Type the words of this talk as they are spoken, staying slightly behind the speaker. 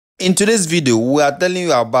In today's video, we are telling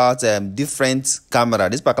you about different camera.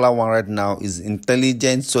 This particular one right now is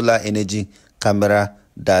intelligent solar energy camera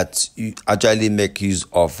that you actually make use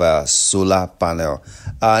of solar panel.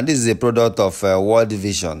 This is a product of World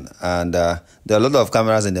Vision, and there are a lot of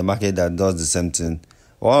cameras in the market that does the same thing.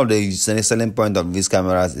 One of the selling point of these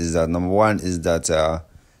cameras is that number one is that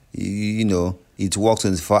it works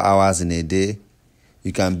 24 hours in a day.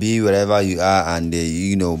 You can be wherever you are, and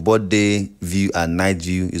both day view and night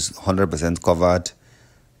view is 100% covered.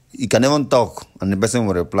 You can even talk and the person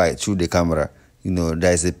will reply through the camera.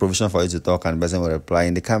 There is a provision for you to talk and the person will reply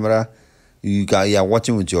in the camera. You are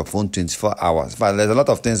watching with your phone 24 hours. But there's a lot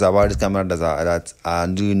of things about this camera that are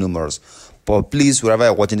really numerous. But please, wherever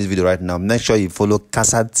you're watching this video right now, make sure you follow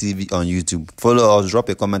Cctv on YouTube. Follow us, drop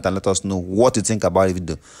a comment and let us know what you think about the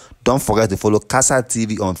video. Don't forget to follow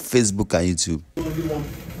Cctv on Facebook and YouTube.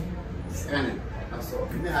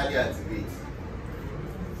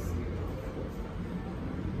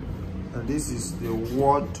 This is the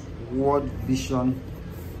World Vision.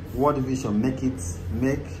 World Vision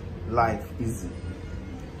make life easy.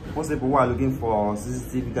 Most people who are looking for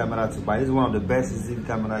CCTV camera to buy, this is one of the best CCTV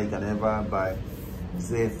camera you can ever buy.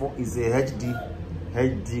 It's a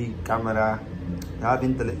HD camera.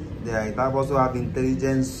 It also have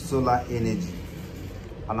intelligent solar energy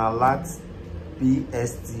and alert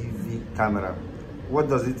PSTV camera. What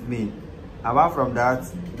does it mean? Apart from that,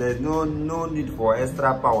 there's no need for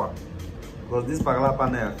extra power, because this particular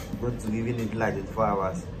panel is going to give it light in 4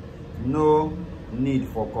 hours. No need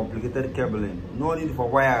for complicated cabling, no need for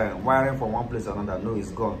wiring from one place to another. No,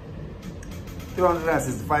 it's gone.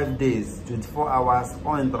 365 days, 24 hours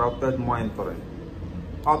uninterrupted monitoring,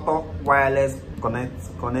 auto wireless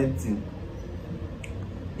connecting,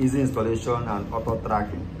 easy installation and auto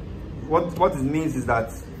tracking. What it means is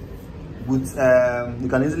that with you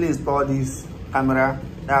can easily install this camera.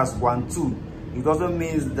 That's 1. 2, it also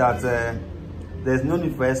means that there's no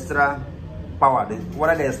need for extra power.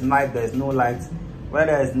 Whether there's night, there's no light.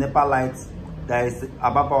 Whether there is NEPA light, there is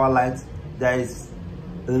above power light, there is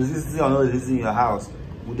electricity or no electricity in your house.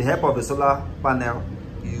 With the help of a solar panel,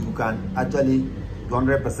 you can actually be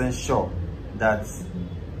 100% sure that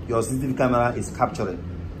your CCTV camera is capturing.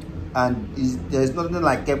 And there's nothing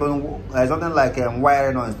like cable, there's nothing like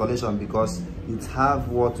wiring or installation, because it have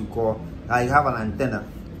what we call, you have an antenna,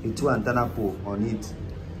 a 2 antenna pole on it.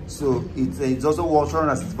 So it's also works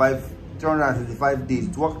 365 days.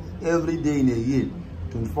 It works every day in a year,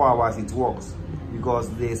 24 hours it works, because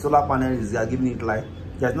the solar panel is giving it light.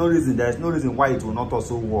 There's no reason why it will not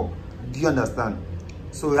also work. Do you understand?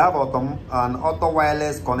 So we have an auto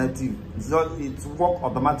wireless connective. It works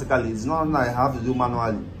automatically. It's not like I have to do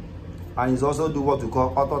manually. And it's also do what we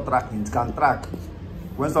call auto tracking. It can track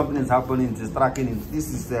when something is happening. It is tracking it. This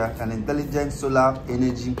is an intelligent solar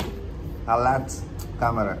energy alert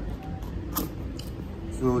camera.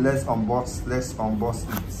 So let's unbox it. Let's unbox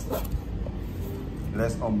it. Let's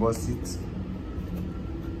unbox it.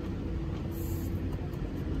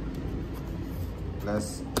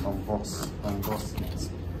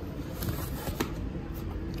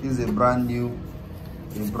 This is a brand new.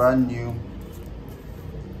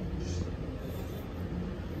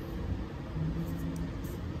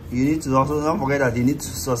 You need to also, don't forget that you need to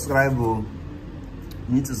subscribe. You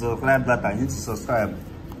need to subscribe data. You need to subscribe.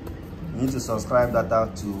 You need to subscribe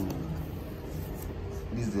data to.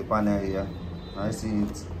 This is the panel here. I see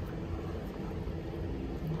it.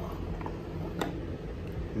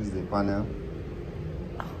 This is the panel.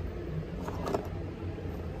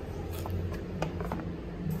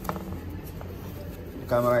 The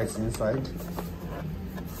camera is inside.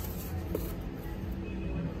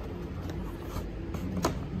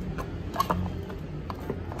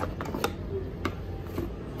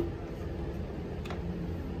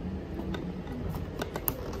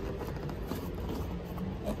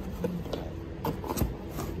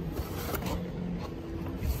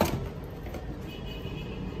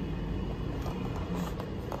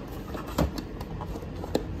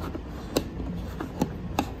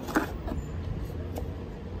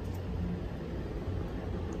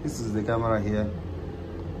 This is the camera here.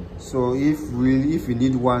 So if you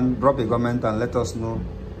need one, drop a comment and let us know.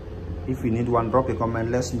 If you need one, drop a comment,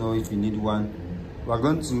 let us know if you need one. You are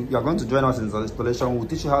going to join us in the installation. We'll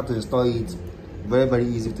teach you how to install it. Very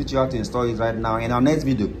easy. We'll teach you how to install it right now. In our next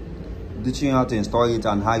video, we'll teach you how to install it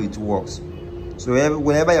and how it works. So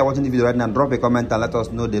wherever you're watching the video right now, drop a comment and let us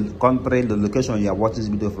know the country, the location you are watching this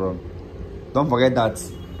video from. Don't forget that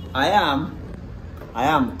I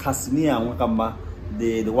am Casimir Wakamba,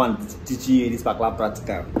 the one teaching you this particular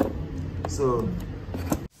practical.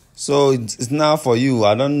 So it's now for you.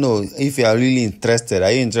 I don't know if you are really interested.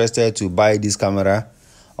 Are you interested to buy this camera,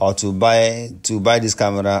 or to buy this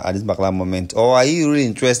camera at this particular moment, or are you really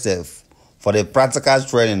interested for the practical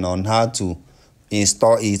training on how to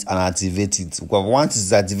install it and activate it? Because once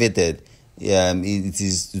it's activated,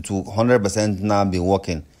 it will 100% now be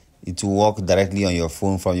working. It will work directly on your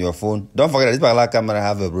phone, from your phone. Don't forget that this particular camera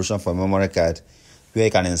have a version for memory card, where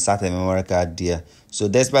you can insert a memory card there. So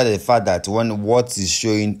despite the fact that when what is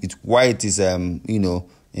showing it, why it is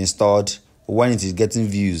installed, when it is getting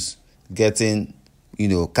views, capturing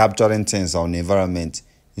things on the environment,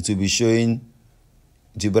 it will be showing,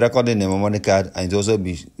 it will be recording the memory card, and it will also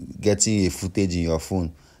be getting a footage in your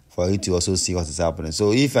phone for you to also see what is happening.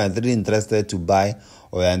 So if you're really interested to buy,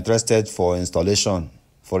 or you're interested for installation,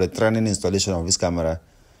 for the training installation of this camera,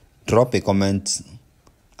 drop a comment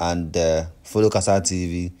and follow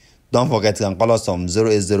Cctv. Don't forget, you can call us on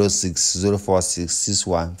 0806 046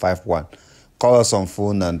 6151. Call us on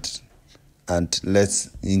phone and let's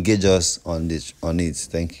engage us on it.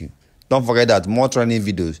 Thank you. Don't forget that more training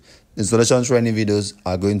videos, installation training videos,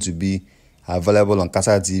 are going to be available on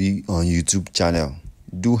Cctv on YouTube channel.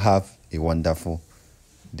 Do have a wonderful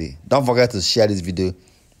day. Don't forget to share this video,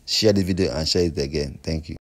 and share it again. Thank you.